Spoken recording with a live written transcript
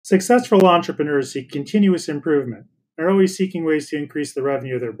Successful entrepreneurs seek continuous improvement and are always seeking ways to increase the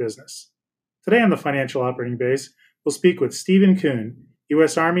revenue of their business. Today on the Financial Operating Base, we'll speak with Stephen Kuhn,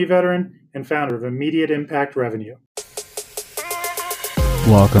 U.S. Army veteran and founder of Immediate Impact Revenue.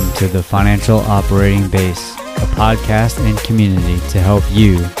 Welcome to the Financial Operating Base, a podcast and community to help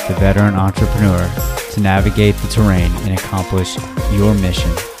you, the veteran entrepreneur, to navigate the terrain and accomplish your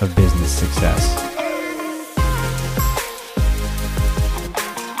mission of business success.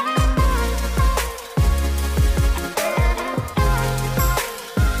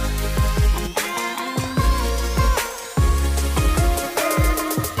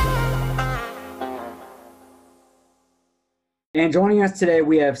 And joining us today,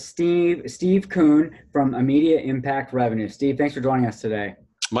 we have Steve Kuhn from Immediate Impact Revenue. Steve, thanks for joining us today.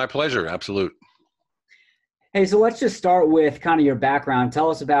 My pleasure. Absolute. Hey, so let's just start with kind of your background. Tell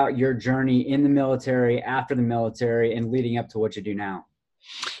us about your journey in the military, after the military, and leading up to what you do now.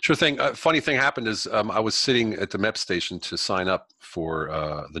 Sure thing. Funny thing happened is I was sitting at the MEP station to sign up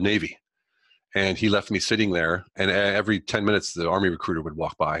for the Navy. And he left me sitting there. And every 10 minutes, the Army recruiter would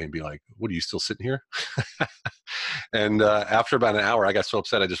walk by and be like, "What, are you still sitting here?" And after about an hour, I got so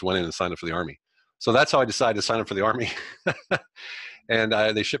upset, I just went in and signed up for the Army. So that's how I decided to sign up for the Army. And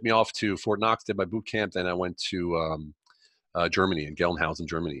they shipped me off to Fort Knox, did my boot camp. Then I went to Germany, in Gelnhausen,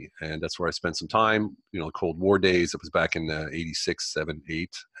 Germany. And that's where I spent some time, the Cold War days. It was back in 86, 7, 8,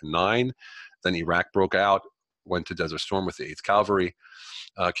 and 9. Then Iraq broke out, went to Desert Storm with the 8th Cavalry,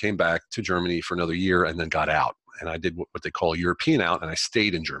 came back to Germany for another year, and then got out. And I did what they call a European out, and I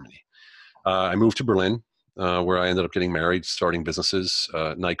stayed in Germany. I moved to Berlin, where I ended up getting married, starting businesses,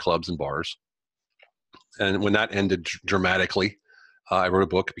 nightclubs and bars. And when that ended dramatically, I wrote a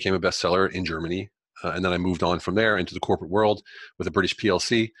book, became a bestseller in Germany. And then I moved on from there into the corporate world with a British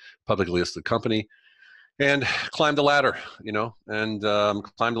PLC, publicly listed company, and climbed the ladder, and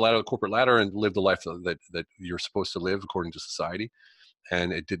climbed the ladder, the corporate ladder, and lived the life that you're supposed to live according to society.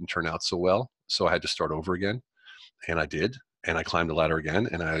 And it didn't turn out so well. So I had to start over again. And I did. And I climbed the ladder again,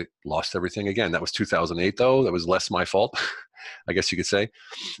 and I lost everything again. That was 2008, though. That was less my fault, I guess you could say.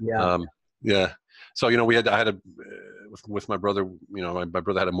 Yeah. Yeah. So, I had with my brother, my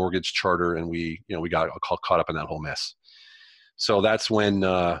brother had a mortgage charter, and we got caught up in that whole mess. So that's when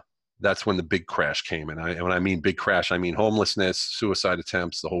the big crash came. And when I mean big crash, I mean homelessness, suicide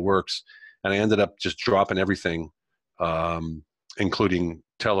attempts, the whole works. And I ended up just dropping everything, including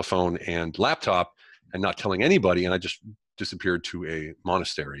telephone and laptop, and not telling anybody. And I just disappeared to a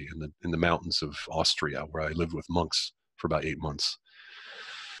monastery in the mountains of Austria, where I lived with monks for about 8 months.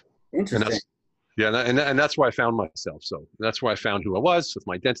 Interesting. And that's where I found myself. So that's where I found who I was, with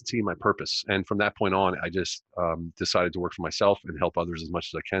my identity, my purpose. And from that point on, I just decided to work for myself and help others as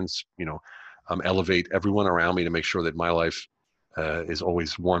much as I can. Elevate everyone around me to make sure that my life is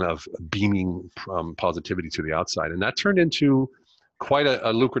always one of beaming positivity to the outside. And that turned into quite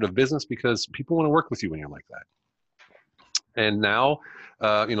a lucrative business, because people want to work with you when you're like that. And now,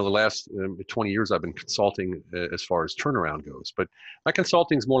 the last 20 years, I've been consulting as far as turnaround goes. But my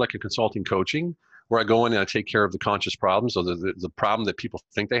consulting is more like a consulting coaching, where I go in and I take care of the conscious problems, or the problem that people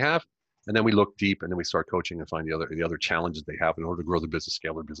think they have. And then we look deep, and then we start coaching and find the other challenges they have in order to grow their business,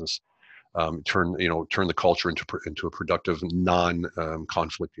 scale their business, turn the culture into a productive,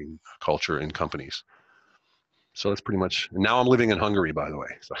 non-conflicting culture in companies. So that's pretty much. And now I'm living in Hungary, by the way.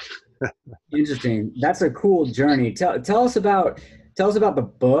 So. Interesting. That's a cool journey. Tell us about the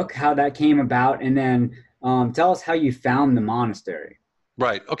book, how that came about, and then tell us how you found the monastery.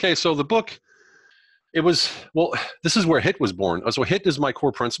 Right. Okay. So the book, this is where HIT was born. So HIT is my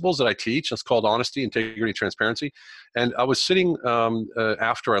core principles that I teach. It's called honesty, integrity, transparency. And I was sitting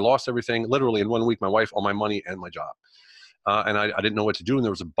after I lost everything, literally in 1 week, my wife, all my money, and my job. And I didn't know what to do. And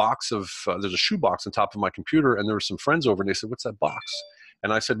there was there's a shoe box on top of my computer, and there were some friends over, and they said, "What's that box?"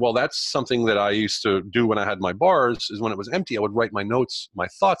 And I said, "Well, that's something that I used to do when I had my bars, is when it was empty, I would write my notes, my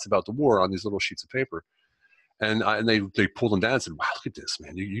thoughts about the war on these little sheets of paper." And they pulled them down and said, "Wow, look at this,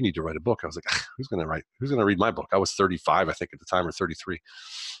 man. You need to write a book." I was like, who's going to read my book? I was 35, I think at the time, or 33.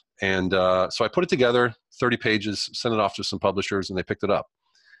 And so I put it together, 30 pages, sent it off to some publishers, and they picked it up.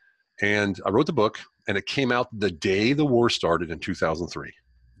 And I wrote the book, and it came out the day the war started in 2003.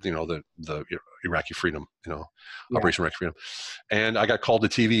 The Iraqi freedom, Operation Iraqi Freedom. And I got called to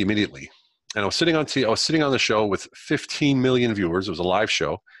TV immediately. And I was sitting on the show with 15 million viewers. It was a live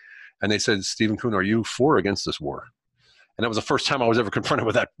show. And they said, "Stephen Kuhn, are you for or against this war?" And that was the first time I was ever confronted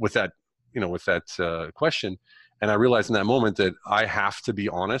with that question. And I realized in that moment that I have to be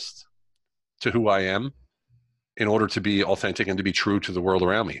honest to who I am in order to be authentic and to be true to the world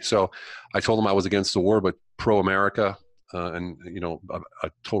around me. So I told them I was against the war, but pro-America, and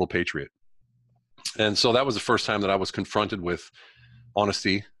a total patriot. And so that was the first time that I was confronted with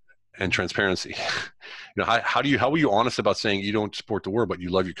honesty and transparency. How were you honest about saying you don't support the war, but you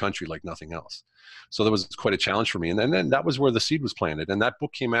love your country like nothing else? So that was quite a challenge for me. And then that was where the seed was planted. And that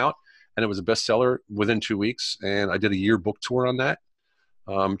book came out, and it was a bestseller within 2 weeks. And I did a year book tour on that.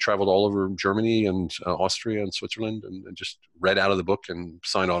 Traveled all over Germany and Austria and Switzerland, and just read out of the book and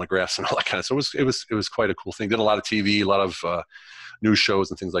signed autographs and all that kind of stuff. So it was quite a cool thing. Did a lot of TV, a lot of news shows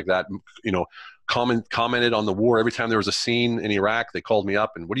and things like that. Commented on the war every time there was a scene in Iraq. They called me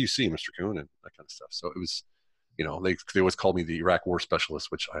up and, "What do you see, Mr. Kuhn?" and that kind of stuff. So it was, they always called me the Iraq war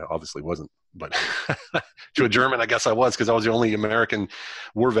specialist, which I obviously wasn't, but to a German, I guess I was, because I was the only American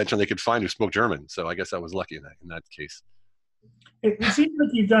war veteran they could find who spoke German. So I guess I was lucky in that case. It seems like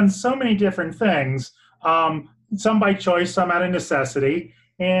you've done so many different things, some by choice, some out of necessity,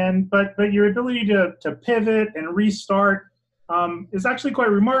 but your ability to pivot and restart is actually quite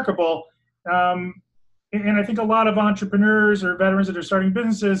remarkable. And I think a lot of entrepreneurs or veterans that are starting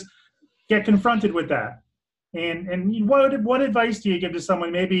businesses get confronted with that. And what advice do you give to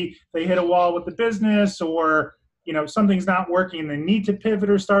someone? Maybe they hit a wall with the business, or something's not working and they need to pivot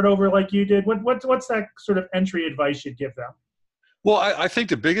or start over like you did. What's that sort of entry advice you'd give them? Well, I think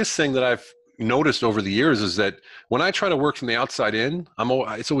the biggest thing that I've noticed over the years is that when I try to work from the outside in,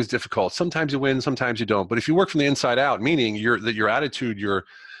 it's always difficult. Sometimes you win, sometimes you don't. But if you work from the inside out, meaning your attitude, your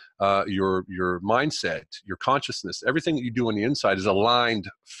mindset, your consciousness, everything that you do on the inside is aligned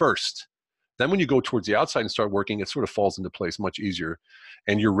first. Then when you go towards the outside and start working, it sort of falls into place much easier,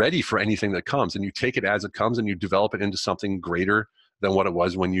 and you're ready for anything that comes, and you take it as it comes, and you develop it into something greater than what it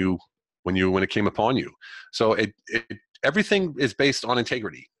was when it came upon you. So everything is based on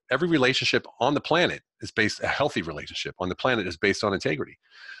integrity. Every relationship on the planet a healthy relationship on the planet is based on integrity.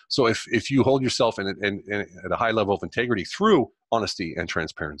 So if you hold yourself at a high level of integrity through honesty and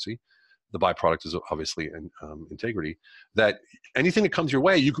transparency, the byproduct is obviously integrity, that anything that comes your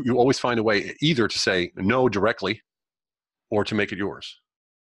way, you always find a way either to say no directly or to make it yours.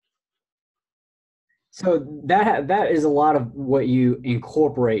 So that is a lot of what you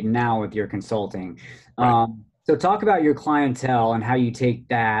incorporate now with your consulting. Right. So talk about your clientele and how you take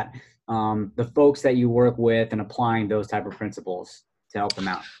that, the folks that you work with, and applying those type of principles to help them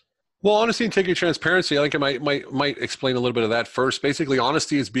out. Well, honesty, integrity, transparency, I think I might explain a little bit of that first. Basically,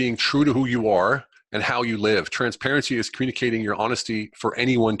 honesty is being true to who you are and how you live. Transparency is communicating your honesty for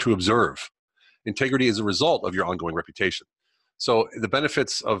anyone to observe. Integrity is a result of your ongoing reputation. So the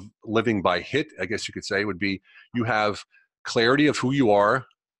benefits of living by HIT, I guess you could say, would be you have clarity of who you are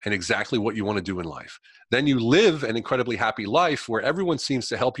and exactly what you want to do in life. Then you live an incredibly happy life where everyone seems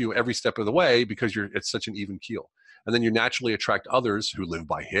to help you every step of the way because it's such an even keel. And then you naturally attract others who live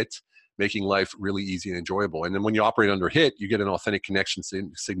by HIT, making life really easy and enjoyable. And then when you operate under HIT, you get an authentic connection to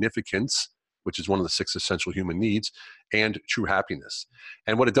significance, which is one of the 6 essential human needs, and true happiness.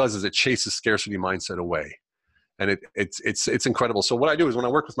 And what it does is it chases scarcity mindset away. And it's incredible. So what I do is when I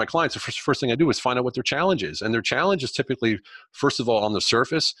work with my clients, the first thing I do is find out what their challenge is. And their challenge is typically, first of all, on the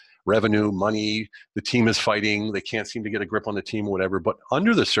surface, revenue, money, the team is fighting, they can't seem to get a grip on the team or whatever. But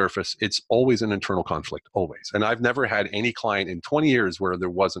under the surface, it's always an internal conflict, always. And I've never had any client in 20 years where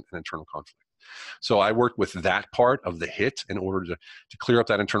there wasn't an internal conflict. So I work with that part of the HIT in order to clear up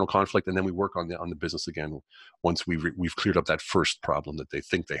that internal conflict. And then we work on the business again once we've cleared up that first problem that they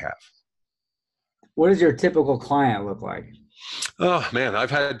think they have. What does your typical client look like? Oh man,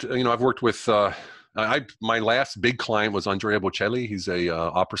 I've worked with, my last big client was Andrea Bocelli. He's a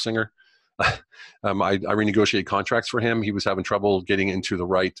opera singer. I renegotiated contracts for him. He was having trouble getting into the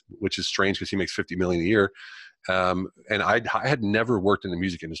right, which is strange because he makes $50 million a year. And I had never worked in the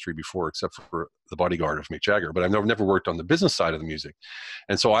music industry before, except for the bodyguard of Mick Jagger, but I've never worked on the business side of the music.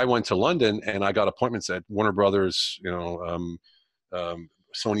 And so I went to London and I got appointments at Warner Brothers,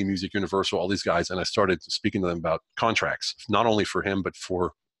 Sony Music, Universal, all these guys. And I started speaking to them about contracts, not only for him, but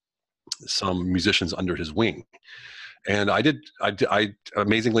for some musicians under his wing. And I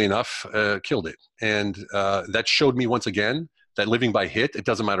amazingly enough, killed it. And that showed me once again that living by HIT, it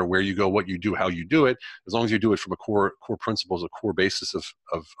doesn't matter where you go, what you do, how you do it, as long as you do it from a core principles, a core basis of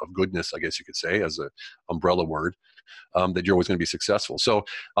goodness, I guess you could say, as an umbrella word, that you're always going to be successful. So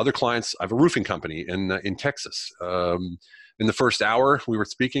other clients, I have a roofing company in Texas. In the first hour we were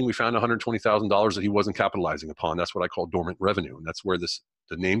speaking, we found $120,000 that he wasn't capitalizing upon. That's what I call dormant revenue. And that's where the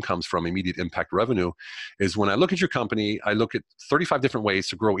name comes from, immediate impact revenue, is when I look at your company, I look at 35 different ways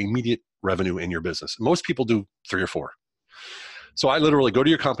to grow immediate revenue in your business. Most people do 3 or 4. So I literally go to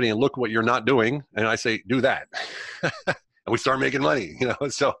your company and look what you're not doing, and I say, do that. And we start making money,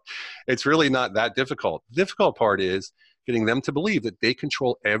 So it's really not that difficult. The difficult part is getting them to believe that they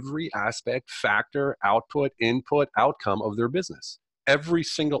control every aspect, factor, output, input, outcome of their business. Every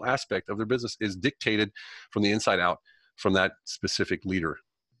single aspect of their business is dictated from the inside out from that specific leader.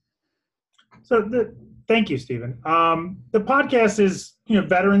 So thank you, Stephen. The podcast is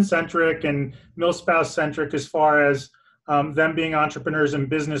veteran centric and MilSpouse centric as far as them being entrepreneurs and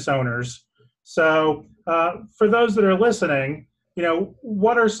business owners. So for those that are listening,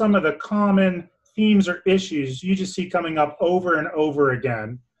 what are some of the common themes or issues you just see coming up over and over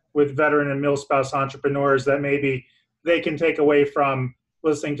again with veteran and MilSpouse entrepreneurs that maybe they can take away from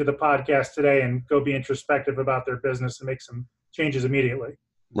listening to the podcast today and go be introspective about their business and make some changes immediately?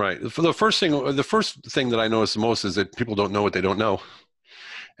 Right. For the first thing that I notice the most is that people don't know what they don't know,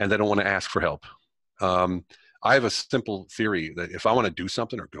 and they don't want to ask for help. I have a simple theory that if I want to do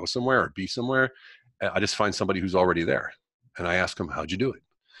something or go somewhere or be somewhere, I just find somebody who's already there, and I ask them, "How'd you do it?"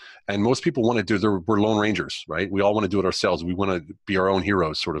 And most people want to do. We're lone rangers, right? We all want to do it ourselves. We want to be our own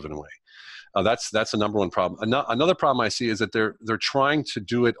heroes, sort of in a way. That's the number one problem. Another problem I see is that they're trying to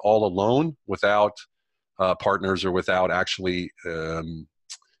do it all alone without partners or without actually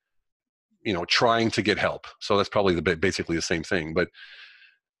trying to get help. So that's probably basically the same thing. But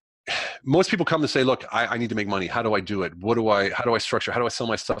most people come and say, look, I need to make money. How do I do it? How do I structure? How do I sell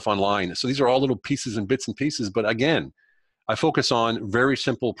my stuff online? So these are all little pieces and bits and pieces. But again, I focus on very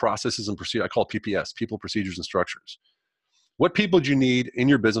simple processes and procedures. I call it PPS, people, procedures, and structures. What people do you need in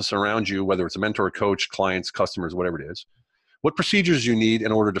your business around you, whether it's a mentor, coach, clients, customers, whatever it is? What procedures you need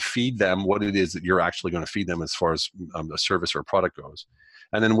in order to feed them what it is that you're actually going to feed them as far as a service or a product goes?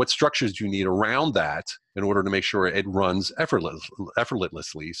 And then what structures do you need around that in order to make sure it runs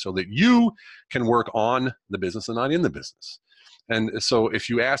effortlessly so that you can work on the business and not in the business? And so if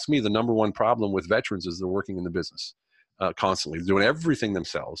you ask me, the number one problem with veterans is they're working in the business constantly. They're doing everything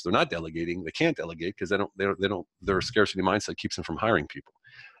themselves. They're not delegating. They can't delegate because their scarcity mindset keeps them from hiring people.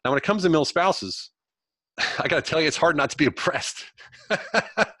 Now, when it comes to MilSpouses, I got to tell you, it's hard not to be impressed. I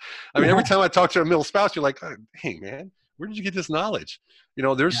mean, every time I talk to a MilSpouse, you're like, hey, man, where did you get this knowledge?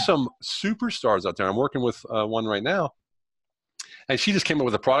 There's some superstars out there. I'm working with one right now. And she just came up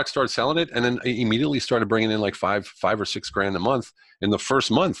with a product, started selling it, and then immediately started bringing in like $5 or $6 a month in the first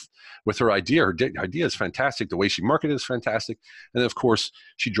month with her idea. Her idea is fantastic. The way she marketed is fantastic. And then, of course,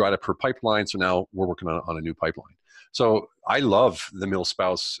 she dried up her pipeline. So now we're working on a new pipeline. So I love the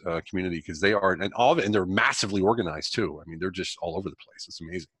MilSpouse community because they are, and they're massively organized too. I mean, they're just all over the place. It's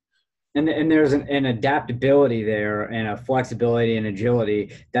amazing. And there's an adaptability there and a flexibility and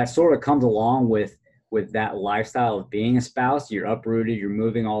agility that sort of comes along with that lifestyle of being a spouse. You're uprooted, you're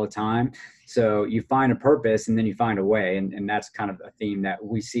moving all the time. So you find a purpose and then you find a way. And that's kind of a theme that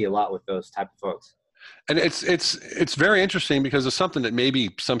we see a lot with those type of folks. And it's very interesting because it's something that maybe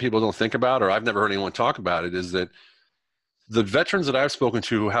some people don't think about, or I've never heard anyone talk about it, is that the veterans that I've spoken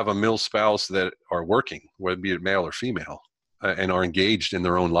to who have a MilSpouse that are working, whether it be male or female, and are engaged in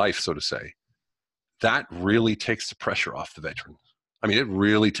their own life, so to say, that really takes the pressure off the veteran. I mean, it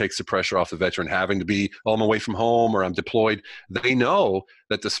really takes the pressure off the veteran having to be, oh, I'm away from home or I'm deployed. They know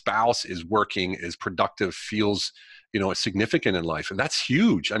that the spouse is working, is productive, feels, significant in life. And that's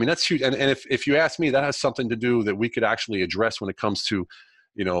huge. I mean, that's huge. And if you ask me, that has something to do that we could actually address when it comes to,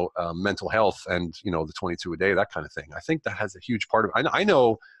 mental health and, the 22 a day, that kind of thing. I think that has a huge part of it. I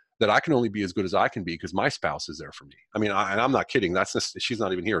know that I can only be as good as I can be because my spouse is there for me. I mean, and I'm not kidding. She's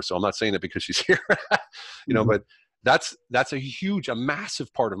not even here. So I'm not saying it because she's here, but that's a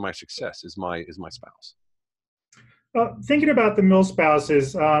massive part of my success is my spouse. Well, thinking about the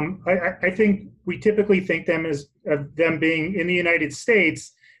MilSpouses, I think we typically think of them being in the United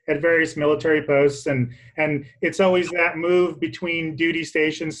States at various military posts, and it's always that move between duty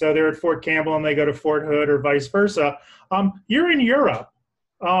stations. So they're at Fort Campbell and they go to Fort Hood or vice versa. You're in Europe.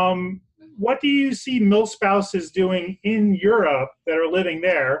 What do you see MilSpouses doing in Europe that are living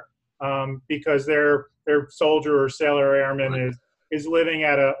there because their soldier or sailor or airman is living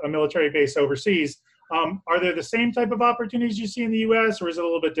at a military base overseas? Are there the same type of opportunities you see in the U.S., or is it a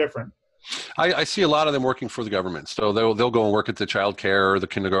little bit different? I see a lot of them working for the government. So they'll go and work at the child care or the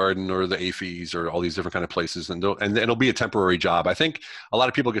kindergarten or the AFES or all these different kind of places. And it'll be a temporary job. I think a lot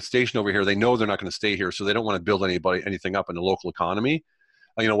of people get stationed over here. They know they're not going to stay here. So they don't want to build anything up in the local economy.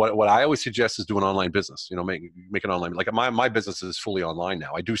 What I always suggest is do an online business, make an online, like my business is fully online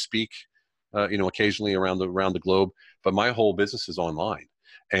now. I do speak, occasionally around the globe, but my whole business is online.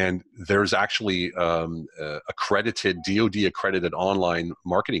 And there's actually accredited, DoD accredited online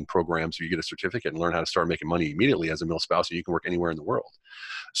marketing programs where you get a certificate and learn how to start making money immediately as a MilSpouse, so you can work anywhere in the world.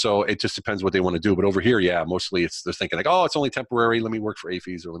 So it just depends what they want to do. But over here, mostly they're thinking like, oh, it's only temporary. Let me work for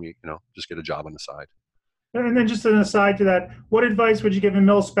AFES or let me, just get a job on the side. And then just an aside to that, what advice would you give a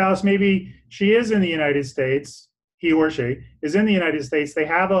mill spouse? Maybe she is in the United States, he or she is in the United States. They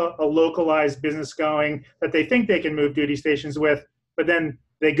have a localized business going that they think they can move duty stations with, but then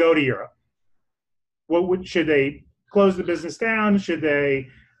they go to Europe. Should they close the business down? Should they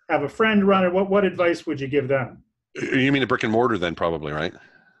have a friend run it? What advice would you give them? You mean a brick and mortar then, probably, right?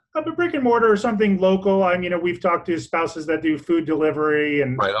 A brick and mortar or something local. I mean, we've talked to spouses that do food delivery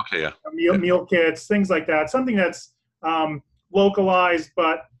and Right. Okay. Yeah. meal kits, things like that. Something that's localized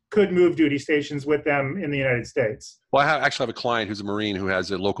but could move duty stations with them in the United States. Well, I actually have a client who's a Marine who has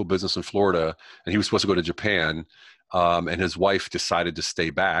a local business in Florida, and he was supposed to go to Japan, and his wife decided to stay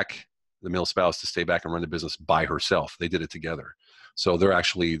back, the mill spouse to stay back and run the business by herself. They did it together. So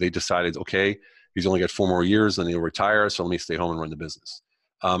they decided, okay, he's only got 4 more years, then he'll retire, so let me stay home and run the business.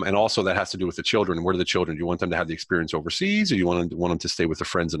 And also that has to do with the children. Where are the children? Do you want them to have the experience overseas, or do you want them to stay with their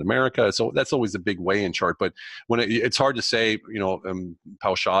friends in America? So that's always the big weigh-in chart. But when it's hard to say,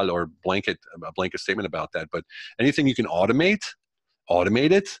 pauschal or a blanket statement about that. But anything you can automate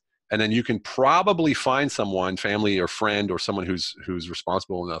it, and then you can probably find someone, family or friend, or someone who's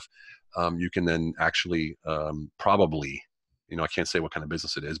responsible enough. You can then actually probably. I can't say what kind of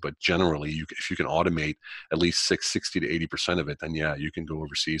business it is, but generally, if you can automate at least 60 to 80% of it, then yeah, you can go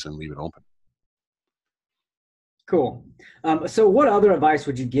overseas and leave it open. Cool. So what other advice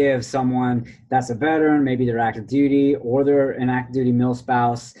would you give someone that's a veteran, maybe they're active duty or they're an active duty mill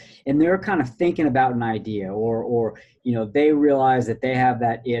spouse, and they're kind of thinking about an idea or they realize that they have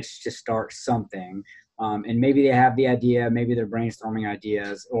that itch to start something. And maybe they have the idea, maybe they're brainstorming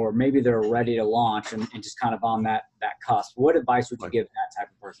ideas, or maybe they're ready to launch and just kind of on that cusp. What advice would you give that type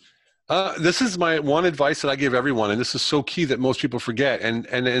of person? This is my one advice that I give everyone, and this is so key that most people forget. And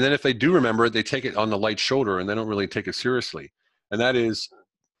then if they do remember it, they take it on the light shoulder and they don't really take it seriously. And that is,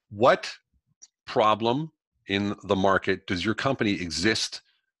 what problem in the market does your company exist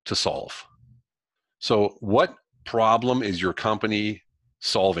to solve? So what problem is your company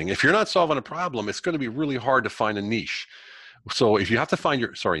solving? If you're not solving a problem, it's going to be really hard to find a niche. So if you have to find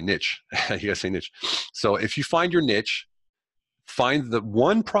niche, you gotta say niche. So if you find your niche, find the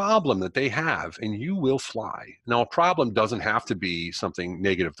one problem that they have and you will fly. Now, a problem doesn't have to be something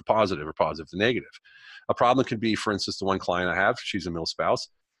negative to positive or positive to negative. A problem could be, for instance, the one client I have, she's a mill spouse.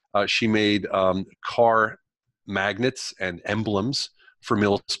 She made car magnets and emblems for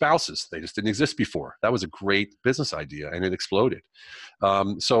mill spouses. They just didn't exist before. That was a great business idea, and it exploded.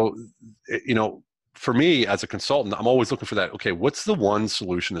 For me as a consultant, I'm always looking for that. Okay, what's the one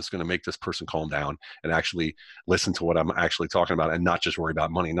solution that's going to make this person calm down and actually listen to what I'm actually talking about, and not just worry about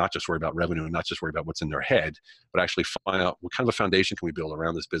money, not just worry about revenue, and not just worry about what's in their head, but actually find out what kind of a foundation can we build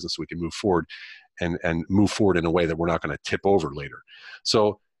around this business so we can move forward and move forward in a way that we're not going to tip over later.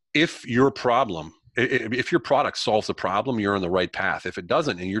 So if your product solves the problem, you're on the right path. If it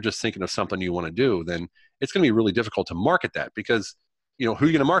doesn't, and you're just thinking of something you want to do, then it's going to be really difficult to market that, because who are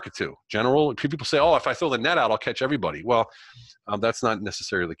you going to market to? General people say, oh, if I throw the net out, I'll catch everybody. Well, that's not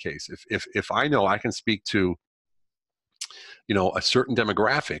necessarily the case. If I know I can speak to, a certain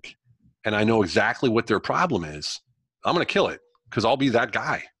demographic, and I know exactly what their problem is, I'm going to kill it, because I'll be that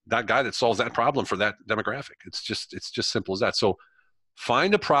guy that solves that problem for that demographic. It's just simple as that. So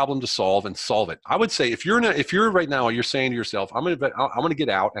find a problem to solve and solve it. I would say if you're right now, you're saying to yourself, I'm going to get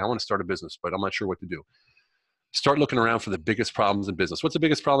out and I want to start a business, but I'm not sure what to do. Start looking around for the biggest problems in business. What's the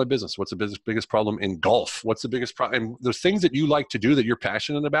biggest problem in business? What's the biggest problem in golf? What's the biggest problem? And those things that you like to do that you're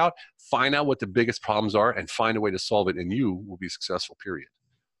passionate about, find out what the biggest problems are and find a way to solve it, and you will be successful, period.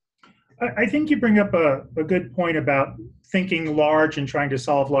 I think you bring up a good point about thinking large and trying to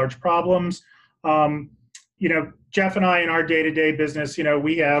solve large problems. Jeff and I in our day-to-day business,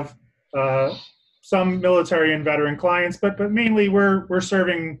 we have some military and veteran clients, but mainly we're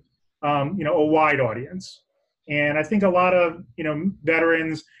serving, a wide audience. And I think a lot of,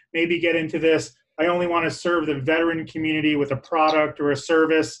 veterans maybe get into this, I only want to serve the veteran community with a product or a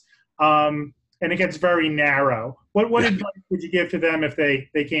service, and it gets very narrow. What advice would you give to them if they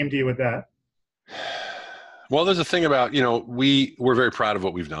came to you with that? Well, there's a thing about, we're very proud of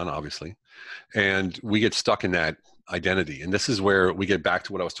what we've done, obviously, and we get stuck in that identity. And this is where we get back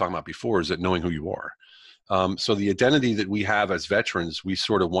to what I was talking about before, is that knowing who you are. So the identity that we have as veterans, we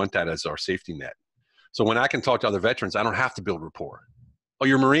sort of want that as our safety net. So when I can talk to other veterans, I don't have to build rapport. Oh,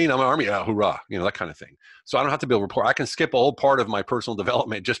 you're a Marine, I'm an Army, hoorah, that kind of thing. So I don't have to build rapport. I can skip a whole part of my personal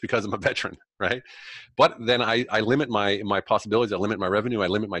development just because I'm a veteran, right? But then I limit my possibilities, I limit my revenue, I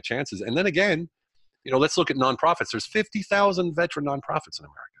limit my chances. And then again, let's look at nonprofits. There's 50,000 veteran nonprofits in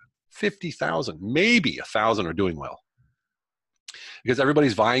America. 50,000, maybe 1,000 are doing well. because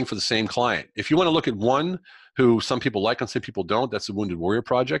everybody's vying for the same client. If you want to look at one who some people like and some people don't, that's the Wounded Warrior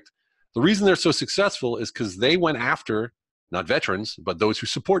Project. The reason they're so successful is because they went after not veterans, but those who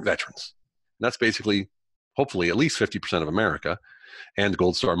support veterans. And that's basically, hopefully, at least 50% of America. And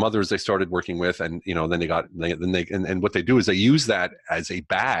Gold Star Mothers they started working with, and then what they do is they use that as a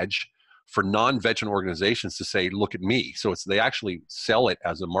badge for non-veteran organizations to say, look at me. So they actually sell it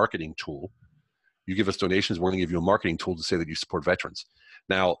as a marketing tool. You give us donations, we're going to give you a marketing tool to say that you support veterans.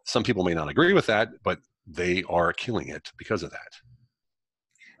 Now, some people may not agree with that, but they are killing it because of that.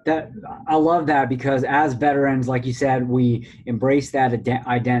 I love that, because as veterans, like you said, we embrace that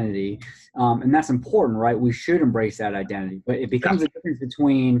identity, and that's important, right? We should embrace that identity, but it becomes a difference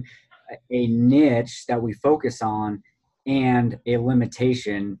between a niche that we focus on and a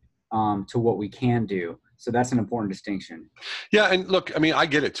limitation to what we can do. So that's an important distinction. Yeah, and look, I mean, I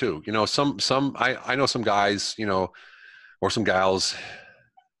get it too. I know some guys, or some gals,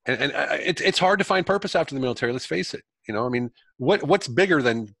 and it's hard to find purpose after the military. Let's face it. I mean, what's bigger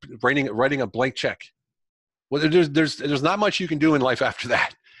than writing a blank check? Well, there's not much you can do in life after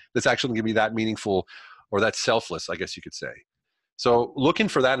that that's actually going to be that meaningful or that selfless, I guess you could say. So looking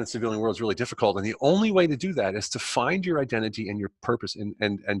for that in the civilian world is really difficult. And the only way to do that is to find your identity and your purpose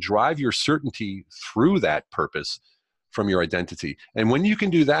and drive your certainty through that purpose from your identity. And when you can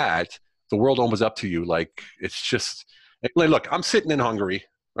do that, the world opens up to you. Like, it's just, look, I'm sitting in Hungary,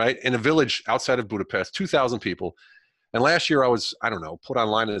 right? In a village outside of Budapest, 2,000 people. And last year I was, put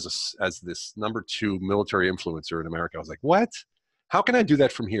online as this number 2 military influencer in America. I was like, what? How can I do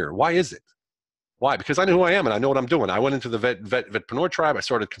that from here? Why is it? Why? Because I know who I am and I know what I'm doing. I went into the Vetpreneur tribe. I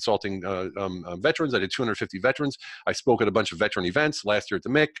started consulting veterans. I did 250 veterans. I spoke at a bunch of veteran events last year at the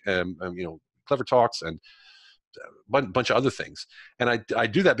MIC, Clever Talks, and a bunch of other things. And I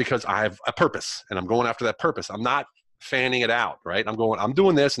do that because I have a purpose and I'm going after that purpose. I'm not fanning it out, right? I'm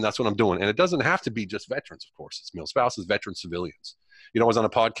doing this and that's what I'm doing. And it doesn't have to be just veterans, of course. It's spouses, veterans, civilians. I was on a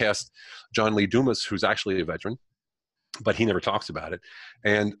podcast, John Lee Dumas, who's actually a veteran, but he never talks about it.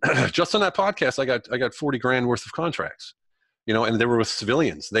 And just on that podcast, I got 40 grand worth of contracts, and they were with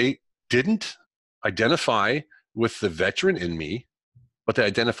civilians. They didn't identify with the veteran in me, but they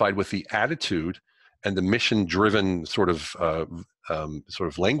identified with the attitude and the mission-driven sort of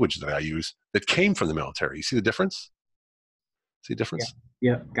language that I use that came from the military. You see the difference? See the difference?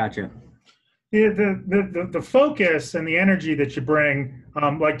 Yeah, gotcha. The focus and the energy that you bring,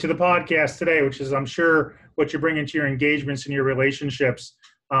 like to the podcast today, which is, I'm sure, what you're bringing to your engagements and your relationships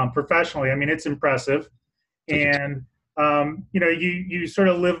professionally. I mean, it's impressive. And, you sort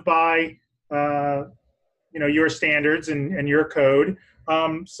of live by, your standards and your code.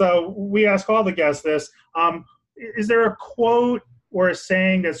 So we ask all the guests this. Is there a quote or a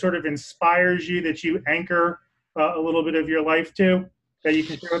saying that sort of inspires you, that you anchor a little bit of your life to, that you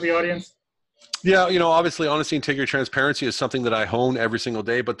can share with the audience? Yeah, obviously honesty, integrity, transparency is something that I hone every single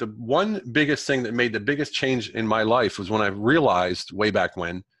day. But the one biggest thing that made the biggest change in my life was when I realized way back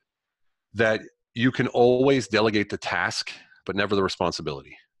when that you can always delegate the task, but never the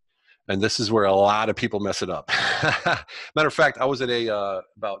responsibility. And this is where a lot of people mess it up. Matter of fact, I was at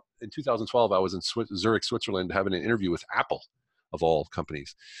in 2012, I was in Zurich, Switzerland, having an interview with Apple, of all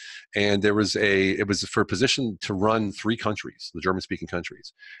companies. And it was for a position to run 3 countries, the German-speaking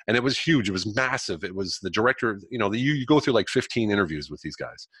countries. And it was huge. It was massive. It was the director, you go through like 15 interviews with these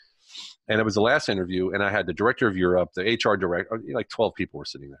guys. And it was the last interview, and I had the director of Europe, the HR director, like 12 people were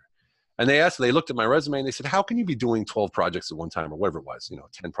sitting there. And they looked at my resume and they said, how can you be doing 12 projects at one time, or whatever it was,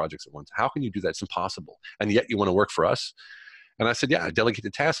 10 projects at one time? How can you do that? It's impossible. And yet you want to work for us? And I said, yeah, I delegate the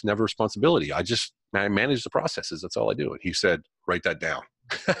task, never responsibility. I manage the processes. That's all I do. And he said, write that down.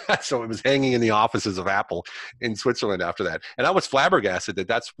 So it was hanging in the offices of Apple in Switzerland after that. And I was flabbergasted that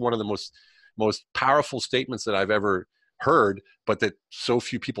that's one of the most powerful statements that I've ever heard, but that so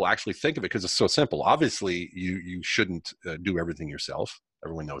few people actually think of it because it's so simple. Obviously, you shouldn't do everything yourself.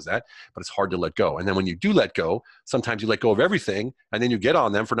 Everyone knows that, but it's hard to let go. And then when you do let go, sometimes you let go of everything and then you get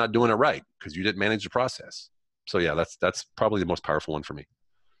on them for not doing it right because you didn't manage the process. So yeah, that's probably the most powerful one for me.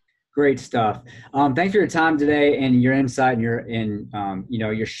 Great stuff. Thanks for your time today and your insight and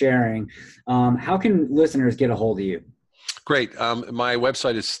your sharing. How can listeners get a hold of you? Great. My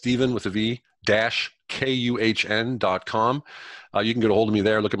website is Stephen with a V -kuhn.com. You can get a hold of me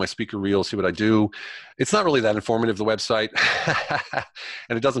there, look at my speaker reel, see what I do. It's not really that informative, the website,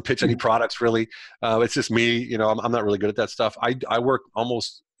 and it doesn't pitch any products really. It's just me, I'm not really good at that stuff. I work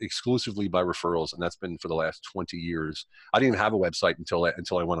almost exclusively by referrals, and that's been for the last 20 years. I didn't even have a website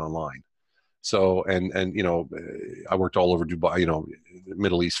until I went online. So, and I worked all over Dubai,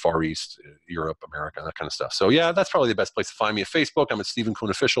 Middle East, Far East, Europe, America, that kind of stuff. So yeah, that's probably the best place to find me. At Facebook, I'm at Stephen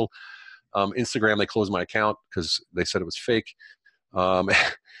Kuhn Official. Instagram, they closed my account because they said it was fake.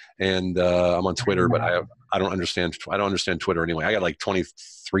 And I'm on Twitter, but I don't understand Twitter anyway. I got like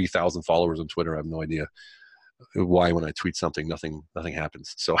 23,000 followers on Twitter. I have no idea why when I tweet something, nothing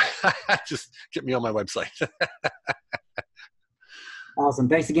happens. So just get me on my website. Awesome.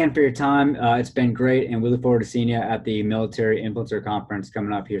 Thanks again for your time. It's been great, and we look forward to seeing you at the Military Influencer Conference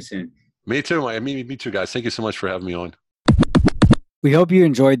coming up here soon. Me too. Me too, guys. Thank you so much for having me on. We hope you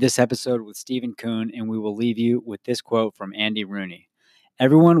enjoyed this episode with Stephen Kuhn, and we will leave you with this quote from Andy Rooney.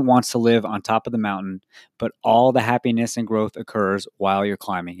 Everyone wants to live on top of the mountain, but all the happiness and growth occurs while you're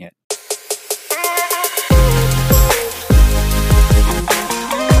climbing it.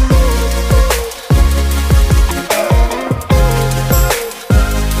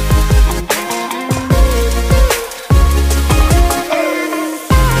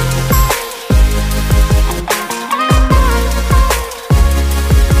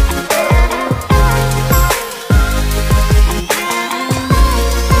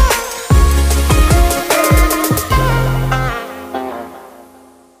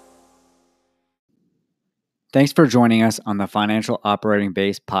 Thanks for joining us on the Financial Operating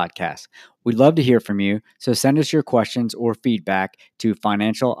Base podcast. We'd love to hear from you, so send us your questions or feedback to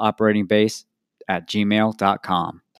financialoperatingbase@gmail.com.